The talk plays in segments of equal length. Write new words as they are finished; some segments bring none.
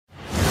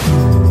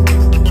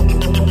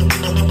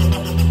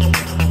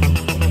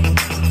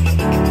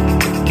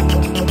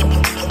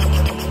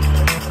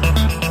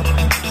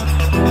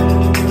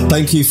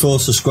Thank you for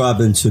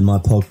subscribing to my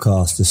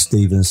podcast, The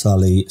Stephen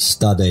Sulley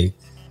Study.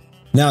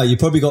 Now, you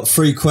probably got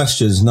 3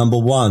 questions. Number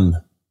 1,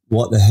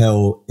 what the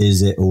hell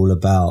is it all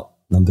about?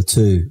 Number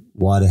 2,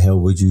 why the hell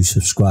would you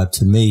subscribe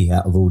to me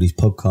out of all these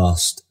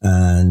podcasts?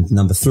 And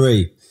number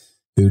 3,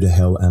 who the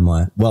hell am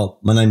I? Well,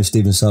 my name is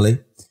Stephen Sulley.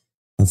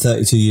 I'm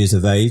 32 years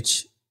of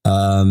age.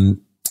 I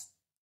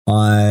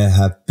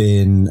have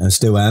been, and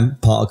still am,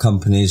 part of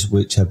companies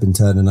which have been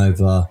turning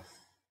over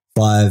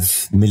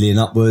 5 million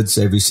upwards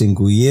every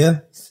single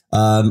year.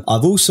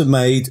 I've also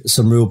made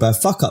some real bad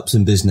fuck-ups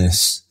in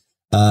business.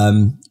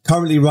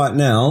 Currently right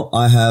now,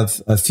 I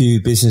have a few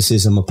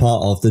businesses I'm a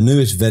part of. The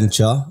newest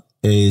venture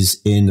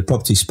is in the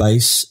property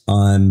space.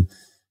 I'm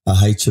a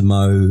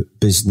HMO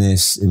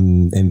business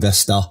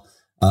investor.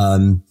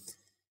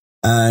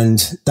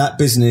 And that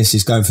business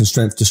is going from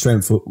strength to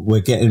strength.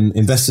 We're getting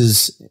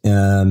investors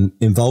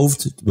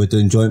involved. We're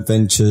doing joint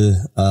venture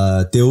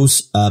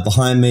deals.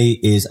 Behind me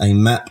is a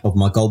map of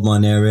my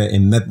goldmine area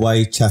in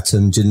Medway,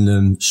 Chatham,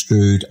 Gillingham,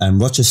 Strood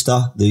and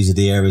Rochester. These are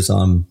the areas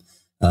I'm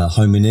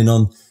homing in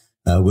on.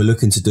 We're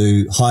looking to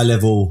do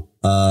high-level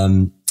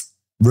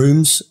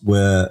rooms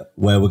where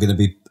we're going to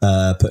be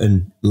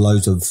putting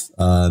loads of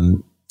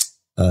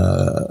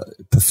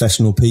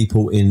professional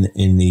people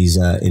in these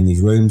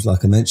rooms.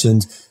 Like I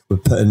mentioned, we're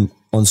putting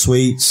on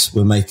suites.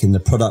 We're making the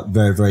product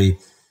very, very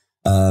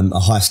a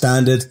high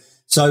standard.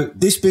 So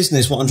this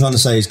business, what I'm trying to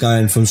say, is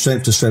going from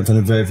strength to strength, and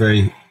I'm very,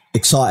 very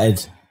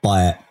excited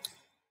by it.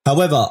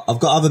 However, I've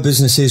got other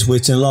businesses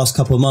which in the last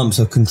couple of months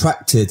have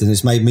contracted, and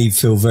it's made me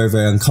feel very,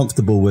 very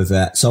uncomfortable with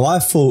that. So I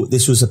thought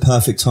this was a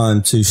perfect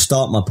time to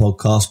start my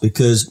podcast,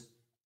 because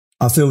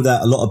I feel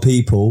that a lot of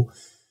people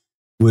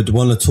would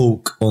want to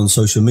talk on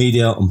social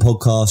media, on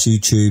podcasts,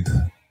 YouTube,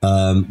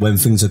 when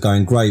things are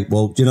going great.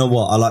 Well, do you know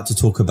what? I like to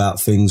talk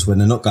about things when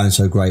they're not going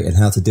so great and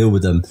how to deal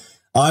with them.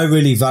 I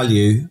really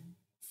value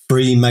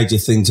 3 major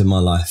things in my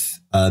life.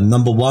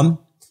 Number 1,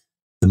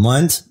 the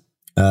mind.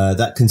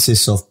 That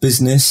consists of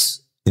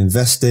business,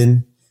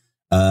 investing,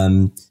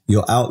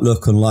 your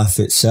outlook on life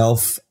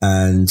itself,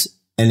 and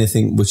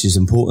anything which is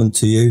important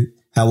to you,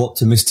 how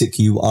optimistic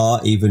you are,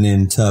 even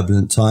in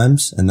turbulent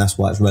times. And that's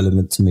why it's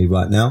relevant to me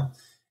right now.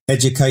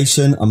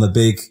 Education. I'm a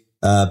big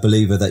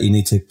believer that you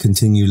need to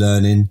continue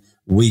learning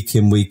week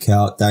in, week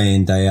out, day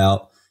in, day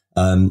out.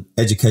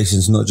 Education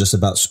is not just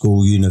about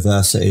school,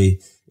 university.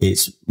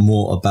 It's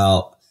more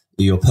about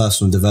your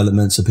personal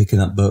development. So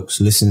picking up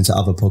books, listening to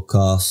other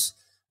podcasts,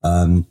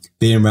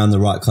 being around the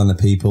right kind of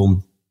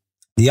people.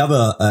 The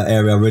other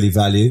area I really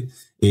value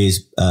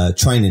is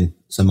training.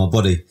 So my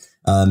body.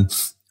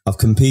 I've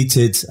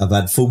competed. I've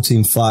had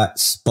 14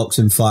 fights,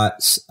 boxing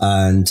fights,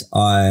 and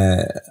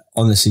I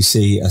honestly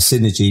see a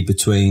synergy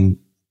between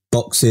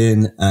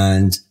boxing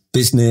and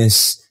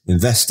business,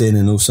 investing,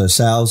 and also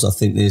sales. I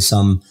think there's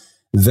some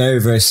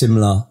very, very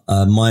similar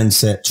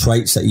mindset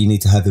traits that you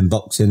need to have in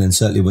boxing, and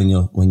certainly when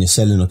you're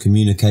selling or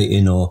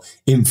communicating or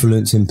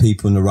influencing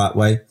people in the right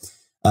way.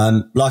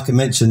 Like I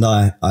mentioned,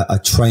 I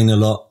train a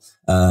lot.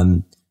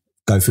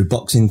 Go through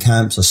boxing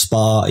camps. I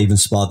spar. Even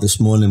sparred this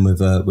morning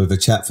with a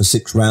chap for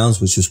 6 rounds,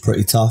 which was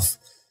pretty tough.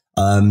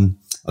 I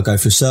go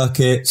through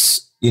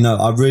circuits. You know,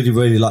 I really,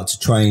 really like to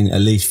train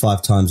at least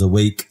 5 times a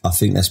week. I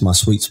think that's my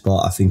sweet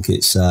spot. I think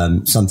it's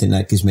something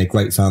that gives me a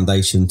great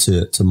foundation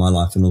to my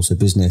life and also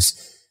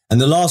business. And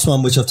the last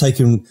one, which I've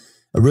taken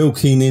a real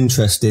keen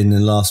interest in the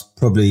last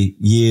probably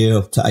year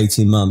up to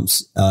 18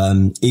 months,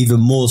 even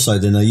more so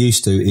than I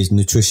used to, is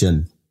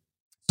nutrition.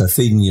 So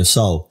feeding your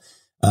soul.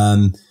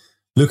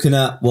 Looking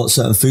at what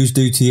certain foods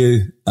do to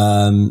you,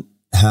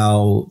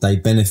 how they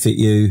benefit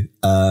you,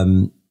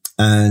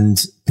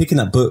 and picking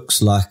up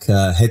books like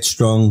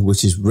Headstrong,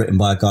 which is written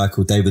by a guy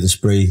called David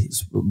Asprey.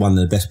 It's one of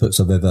the best books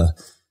I've ever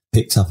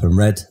picked up and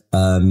read.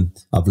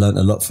 I've learned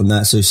a lot from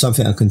that. So it's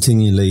something I'm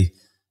continually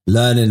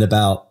learning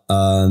about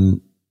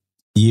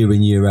year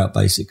in, year out,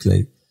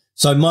 basically.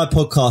 So my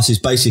podcast is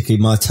basically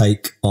my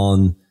take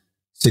on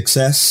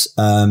success.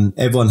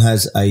 Everyone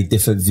has a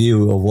different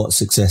view of what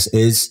success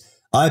is.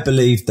 I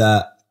believe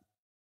that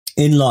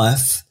in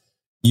life,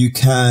 you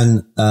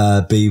can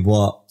be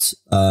what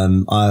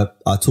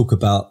I talk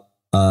about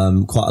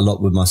quite a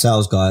lot with my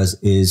sales guys,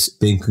 is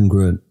being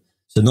congruent.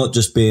 So not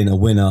just being a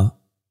winner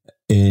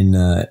in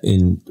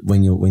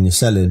when you're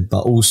selling,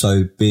 but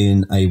also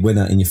being a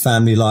winner in your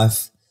family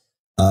life,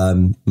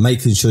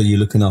 making sure you're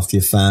looking after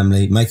your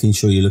family, making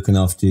sure you're looking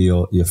after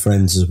your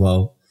friends as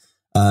well,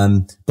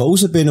 but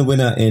also being a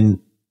winner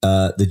in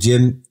the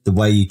gym, the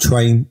way you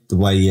train, the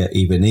way you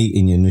even eat,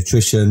 in your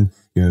nutrition,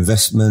 your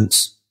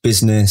investments,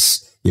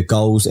 business, your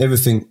goals,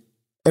 everything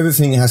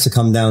has to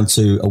come down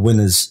to a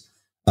winner's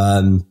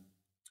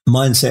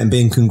mindset and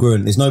being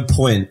congruent. There's no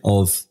point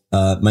of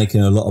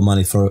making a lot of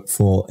money, for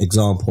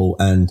example,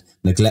 and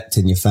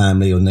neglecting your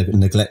family or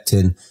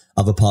neglecting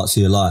other parts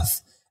of your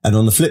life. And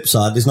on the flip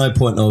side, there's no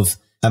point of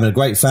having a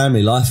great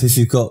family life if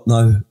you've got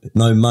no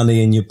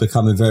money and you're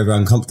becoming very, very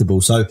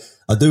uncomfortable. So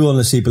I do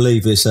honestly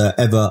believe it's a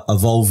ever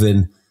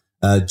evolving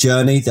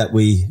journey that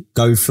we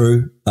go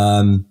through.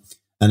 And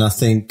I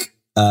think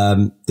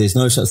there's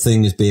no such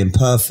thing as being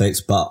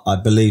perfect, but I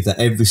believe that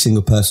every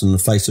single person on the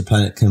face of the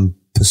planet can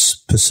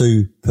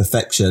pursue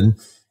perfection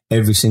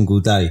every single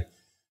day.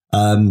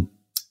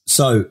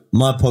 So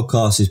my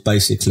podcast is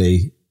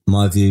basically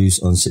my views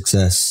on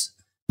success,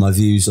 my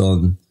views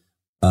on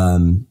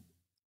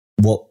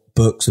what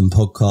books and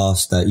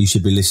podcasts that you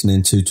should be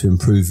listening to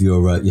improve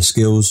your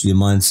skills, your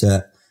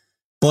mindset.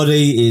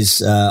 Body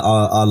is,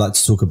 I like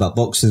to talk about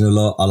boxing a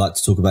lot. I like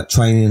to talk about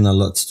training. I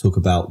like to talk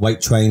about weight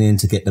training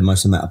to get the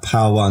most amount of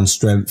power and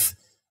strength,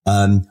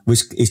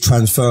 which is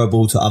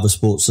transferable to other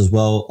sports as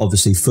well.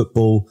 Obviously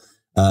football,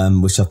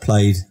 which I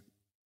played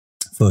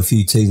for a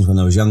few teams when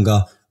I was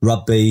younger.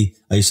 Rugby.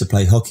 I used to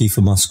play hockey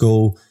for my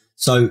school.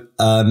 So,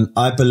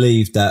 I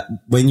believe that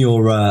when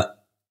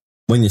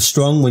you're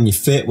strong, when you're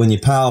fit, when you're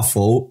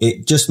powerful,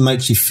 it just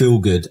makes you feel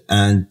good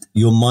and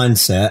your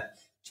mindset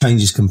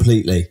changes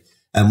completely.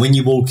 And when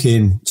you walk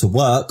in to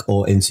work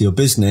or into your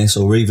business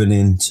or even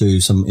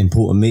into some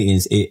important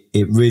meetings,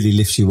 it really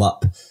lifts you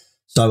up.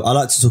 So I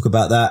like to talk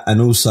about that. And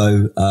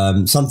also,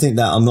 something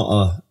that I'm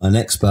not an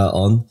expert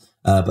on,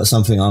 but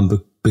something I'm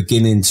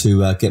beginning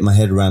to get my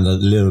head around a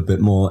little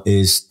bit more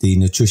is the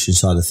nutrition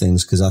side of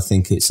things, because I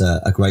think it's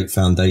a great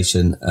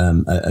foundation,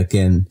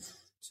 again,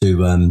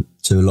 to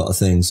a lot of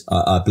things.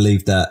 I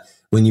believe that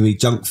when you eat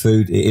junk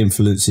food, it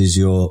influences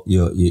your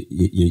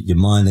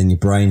mind and your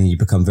brain, and you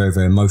become very,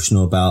 very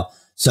emotional about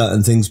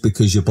certain things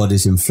because your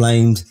body's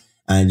inflamed,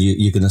 and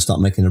you're going to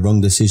start making the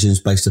wrong decisions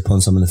based upon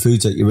some of the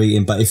foods that you're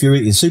eating. But if you're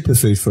eating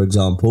superfood, for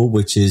example,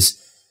 which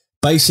is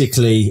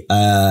basically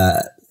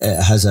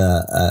it has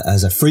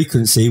a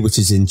frequency which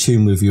is in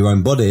tune with your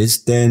own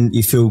bodies, then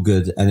you feel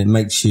good and it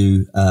makes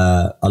you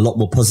a lot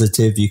more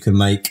positive. You can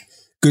make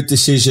good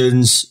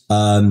decisions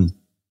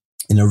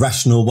in a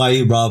rational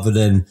way rather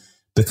than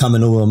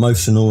becoming all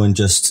emotional and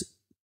just,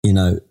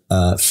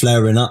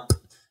 flaring up.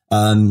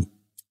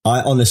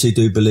 I honestly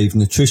do believe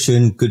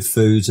nutrition, good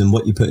foods, and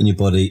what you put in your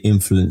body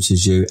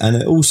influences you. And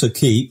it also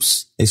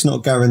keeps, it's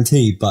not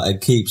guaranteed, but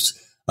it keeps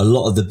a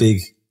lot of the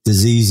big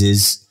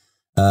diseases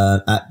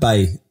at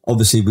bay.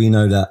 Obviously, we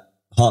know that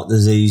heart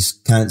disease,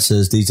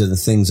 cancers, these are the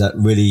things that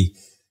really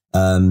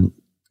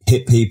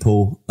hit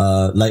people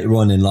later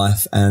on in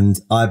life. And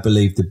I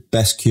believe the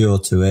best cure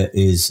to it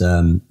is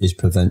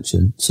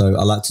prevention. So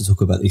I like to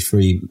talk about these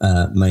three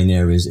main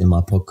areas in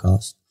my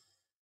podcast.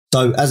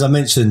 So as I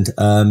mentioned,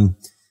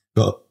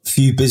 got a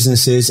few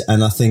businesses,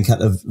 and I think at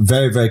the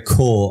very, very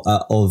core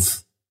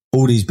of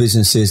all these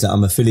businesses that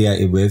I'm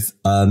affiliated with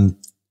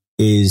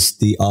is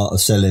the art of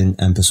selling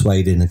and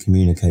persuading and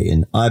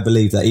communicating. I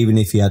believe that even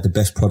if you had the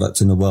best product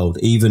in the world,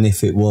 even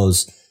if it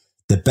was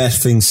the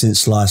best thing since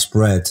sliced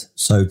bread,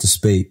 so to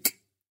speak,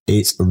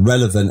 it's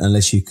irrelevant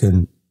unless you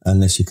can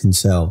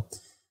sell.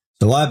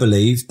 So I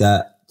believe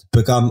that to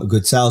become a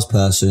good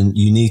salesperson,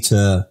 you need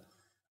to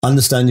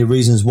understand your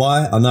reasons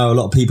why. I know a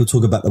lot of people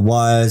talk about the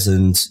whys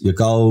and your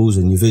goals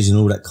and your vision,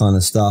 all that kind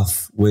of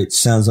stuff, which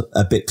sounds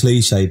a bit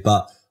cliche,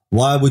 but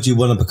why would you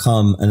want to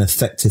become an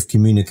effective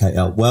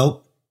communicator?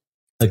 Well,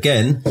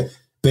 again,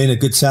 being a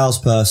good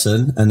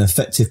salesperson, an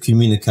effective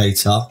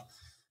communicator,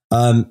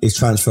 is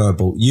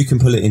transferable. You can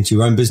pull it into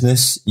your own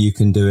business. You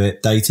can do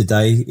it day to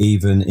day,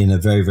 even in a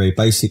very, very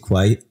basic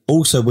way.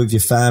 Also with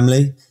your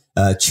family,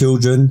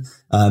 children.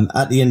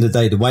 At the end of the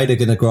day, the way they're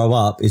going to grow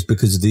up is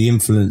because of the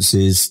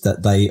influences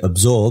that they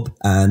absorb,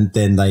 and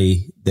then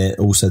they're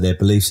also their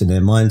beliefs and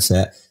their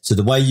mindset. So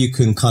the way you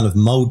can kind of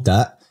mold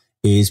that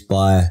is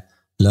by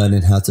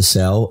learning how to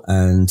sell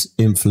and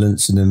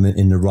influencing them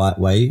in the right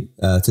way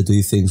to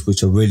do things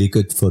which are really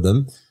good for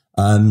them.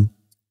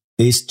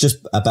 It's just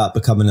about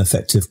becoming an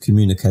effective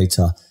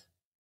communicator.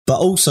 But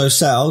also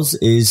sales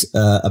is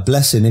a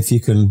blessing if you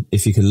can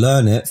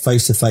learn it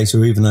face to face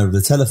or even over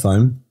the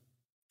telephone.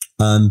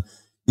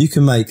 You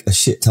can make a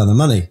shit ton of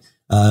money.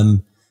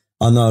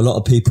 I know a lot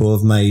of people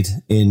have made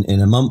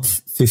in a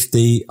month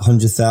 50,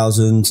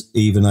 100,000,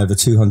 even over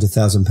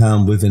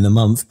 £200,000 within a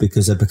month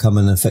because they've become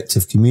an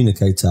effective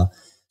communicator.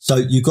 So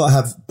you've got to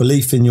have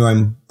belief in your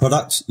own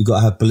product. You've got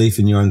to have belief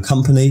in your own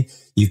company.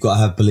 You've got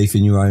to have belief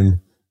in your own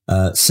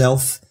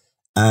self.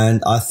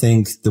 And I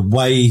think the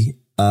way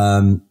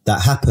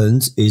that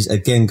happens is,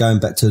 again, going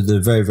back to the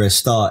very, very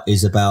start,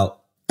 is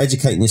about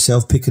educating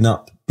yourself, picking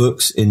up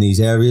books in these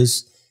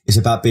areas. It's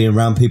about being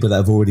around people that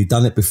have already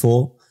done it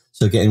before.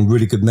 So getting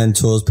really good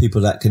mentors,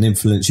 people that can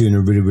influence you in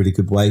a really, really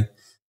good way.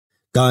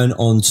 Going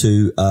on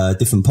to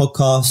different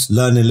podcasts,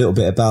 learning a little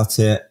bit about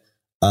it,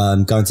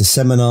 going to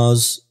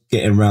seminars,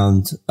 getting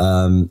around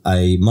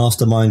a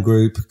mastermind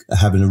group,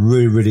 having a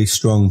really, really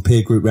strong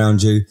peer group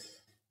around you.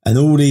 And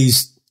all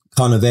these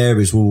kind of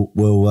areas will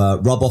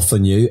rub off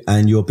on you,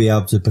 and you'll be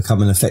able to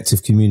become an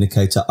effective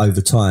communicator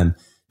over time.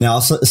 Now,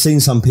 I've seen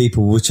some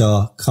people which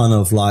are kind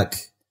of like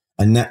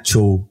a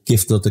natural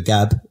gift of the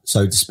gab,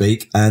 so to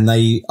speak, and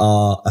they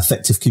are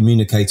effective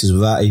communicators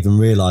without even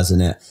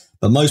realizing it.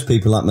 But most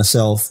people like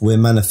myself, we're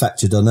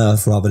manufactured on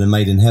earth rather than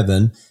made in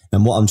heaven.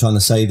 And what I'm trying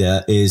to say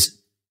there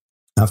is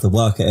I have to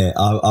work at it.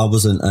 I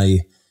wasn't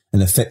an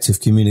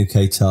effective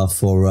communicator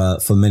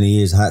for many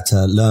years. I had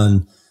to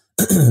learn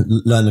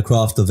learn the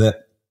craft of it.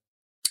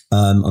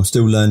 I'm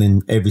still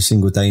learning every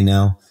single day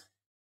now.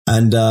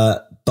 And,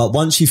 but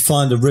once you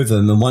find a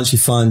rhythm and once you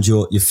find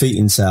your feet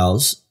in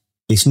sales,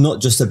 it's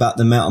not just about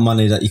the amount of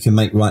money that you can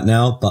make right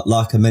now, but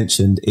like I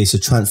mentioned, it's a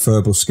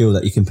transferable skill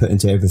that you can put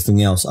into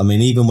everything else. I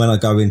mean, even when I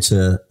go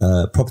into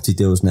property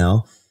deals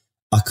now,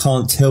 I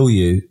can't tell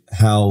you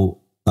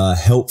how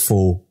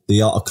helpful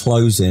the art of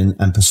closing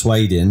and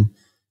persuading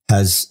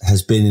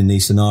has been in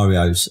these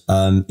scenarios.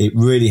 It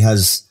really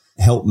has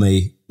helped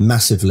me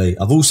massively.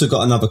 I've also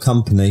got another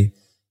company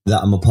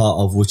that I'm a part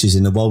of, which is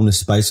in the wellness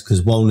space,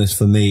 because wellness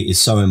for me is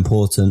so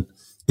important.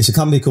 It's a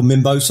company called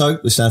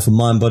Mimboso, which stands for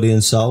Mind, Body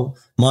and Soul.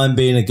 Mind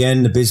being,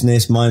 again, the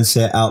business,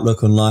 mindset,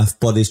 outlook on life.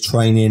 Body's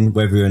training,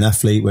 whether you're an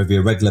athlete, whether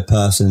you're a regular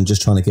person,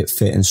 just trying to get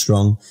fit and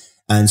strong.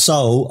 And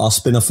Soul, our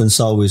spin-off in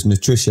Soul is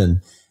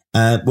nutrition.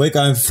 We're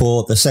going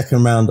for the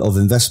second round of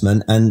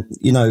investment. And,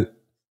 you know,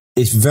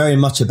 it's very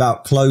much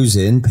about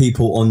closing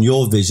people on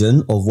your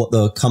vision of what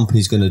the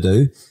company's going to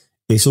do.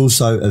 It's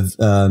also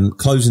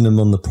closing them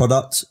on the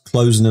product,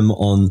 closing them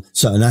on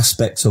certain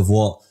aspects of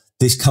what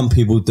this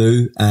company will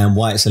do and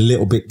why it's a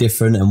little bit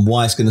different and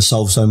why it's going to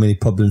solve so many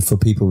problems for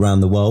people around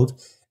the world.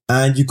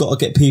 And you've got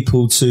to get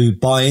people to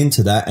buy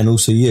into that, and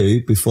also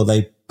you, before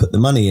they put the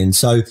money in.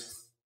 So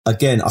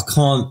again, I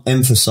can't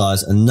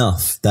emphasize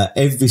enough that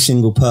every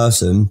single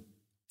person,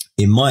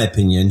 in my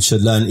opinion,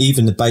 should learn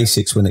even the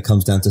basics when it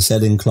comes down to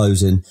selling,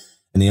 closing,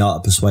 and the art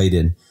of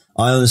persuading.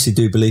 I honestly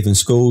do believe in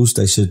schools,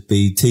 they should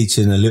be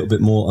teaching a little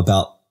bit more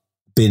about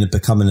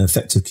becoming an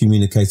effective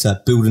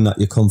communicator, building up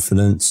your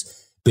confidence,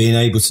 being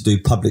able to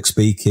do public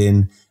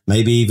speaking,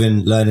 maybe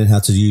even learning how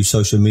to use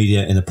social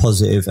media in a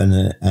positive and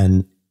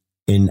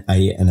in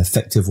an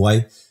effective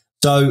way.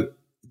 So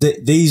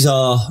these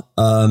are,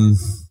 I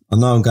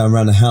know I'm going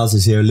around the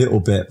houses here a little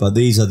bit, but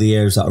these are the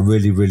areas that I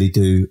really, really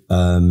do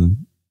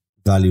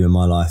value in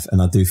my life.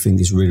 And I do think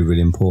it's really,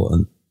 really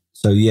important.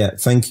 So yeah,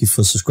 thank you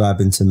for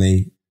subscribing to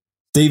me.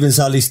 Stephen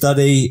Sulley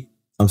Study.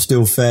 I'm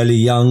still fairly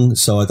young,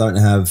 so I don't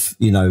have,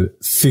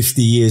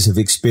 50 years of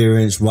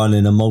experience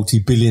running a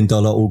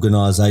multi-billion-dollar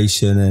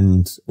organization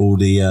and all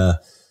the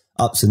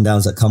ups and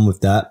downs that come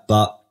with that.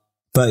 But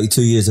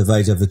 32 years of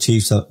age, I've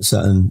achieved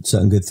certain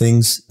good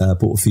things,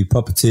 bought a few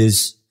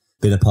properties,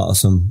 been a part of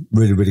some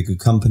really, really good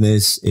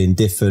companies in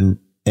different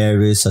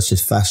areas such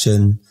as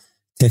fashion,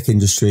 tech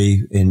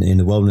industry, in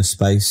the wellness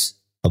space,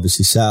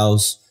 obviously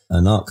sales,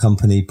 an art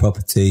company,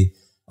 property.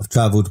 I've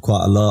traveled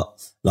quite a lot.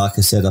 Like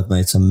I said, I've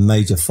made some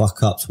major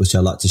fuck ups, which I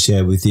like to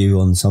share with you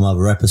on some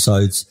other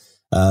episodes.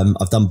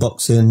 I've done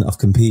boxing. I've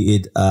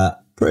competed at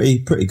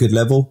pretty good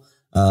level.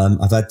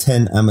 I've had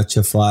 10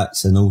 amateur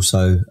fights and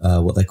also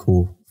what they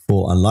call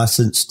 4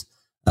 unlicensed.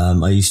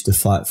 I used to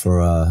fight for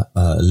a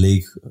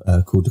league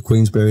called the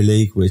Queensberry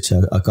League, which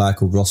a guy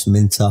called Ross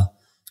Minter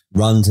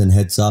runs and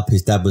heads up.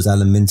 His dad was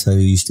Alan Minter, who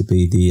used to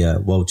be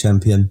the world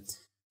champion.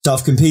 So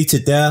I've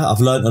competed there. I've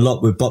learned a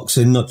lot with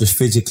boxing, not just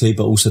physically,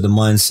 but also the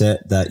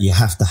mindset that you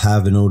have to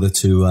have in order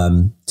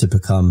to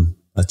become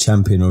a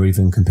champion or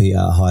even compete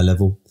at a high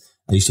level.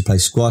 I used to play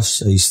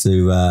squash. I used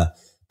to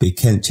be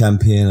Kent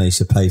champion. I used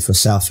to play for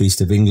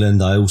southeast of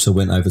England. I also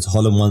went over to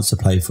Holland once to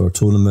play for a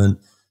tournament.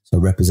 So I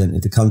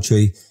represented the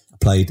country. I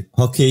played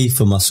hockey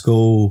for my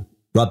school,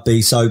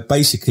 rugby. So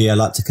basically I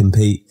like to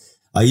compete.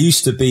 I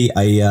used to be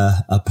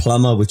a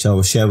plumber, which I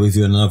will share with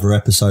you in another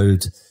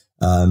episode.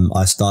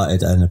 I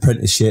started an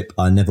apprenticeship.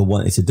 I never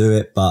wanted to do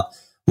it, but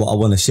what I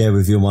want to share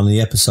with you in one of the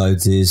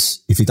episodes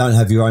is if you don't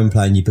have your own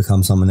plan, you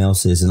become someone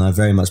else's. And I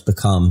very much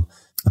become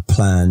a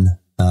plan,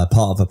 part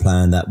of a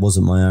plan that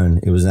wasn't my own.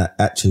 It was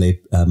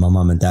actually my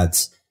mum and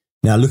dad's.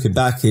 Now, looking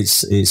back, it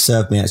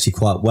served me actually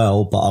quite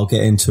well, but I'll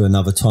get into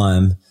another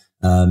time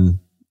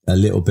a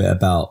little bit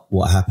about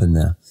what happened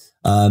there.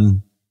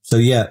 So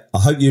yeah, I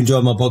hope you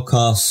enjoyed my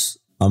podcast.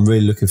 I'm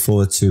really looking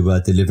forward to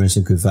delivering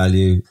some good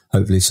value,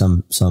 hopefully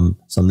some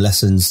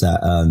lessons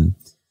that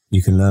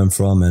you can learn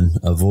from and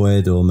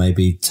avoid or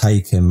maybe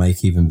take and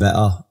make even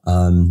better.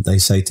 They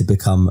say to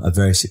become a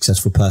very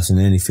successful person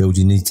in any field,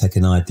 you need to take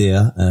an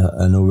idea,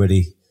 an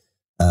already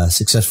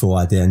successful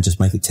idea, and just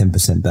make it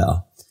 10%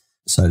 better.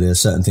 So there are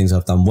certain things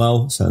I've done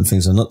well, certain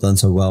things I've not done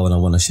so well, and I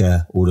want to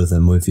share all of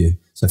them with you.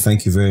 So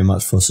thank you very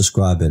much for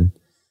subscribing.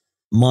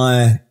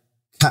 My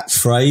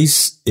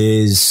catchphrase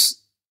is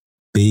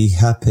be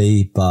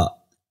happy, but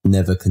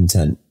never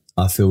content.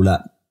 I feel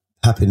that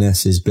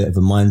happiness is a bit of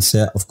a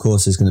mindset. Of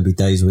course, there's going to be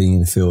days where you're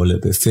going to feel a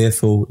little bit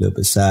fearful, a little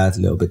bit sad, a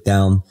little bit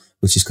down,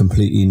 which is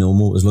completely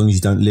normal. As long as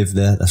you don't live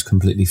there, that's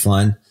completely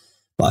fine.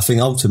 But I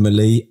think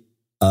ultimately,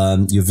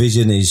 your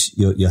vision is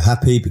you're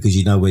happy because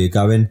you know where you're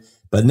going,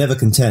 but never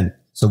content.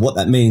 So what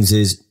that means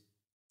is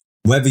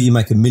whether you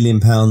make £1 million,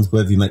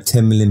 whether you make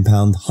 £10 million,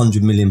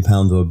 £100 million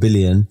or £1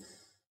 billion,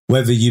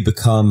 whether you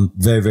become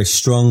very, very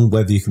strong,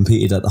 whether you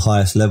competed at the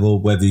highest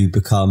level, whether you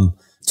become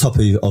top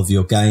of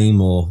your game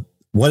or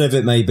whatever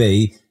it may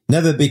be,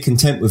 never be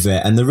content with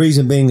it. And the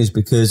reason being is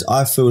because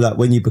I feel that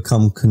when you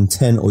become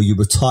content or you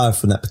retire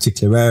from that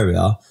particular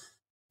area,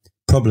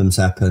 problems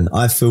happen.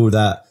 I feel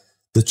that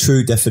the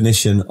true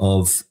definition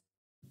of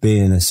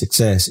being a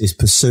success is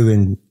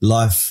pursuing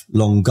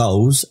lifelong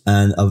goals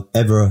and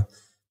ever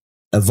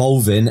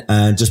evolving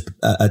and just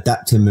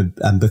adapting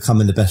and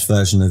becoming the best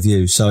version of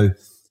you. So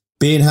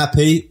being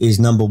happy is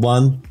number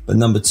one, but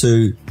number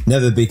two,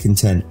 never be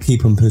content.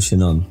 Keep on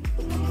pushing on.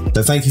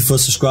 So thank you for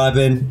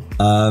subscribing.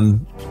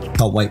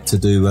 Can't wait to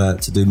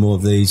do more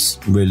of these.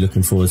 I'm really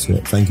looking forward to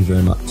it. Thank you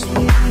very much.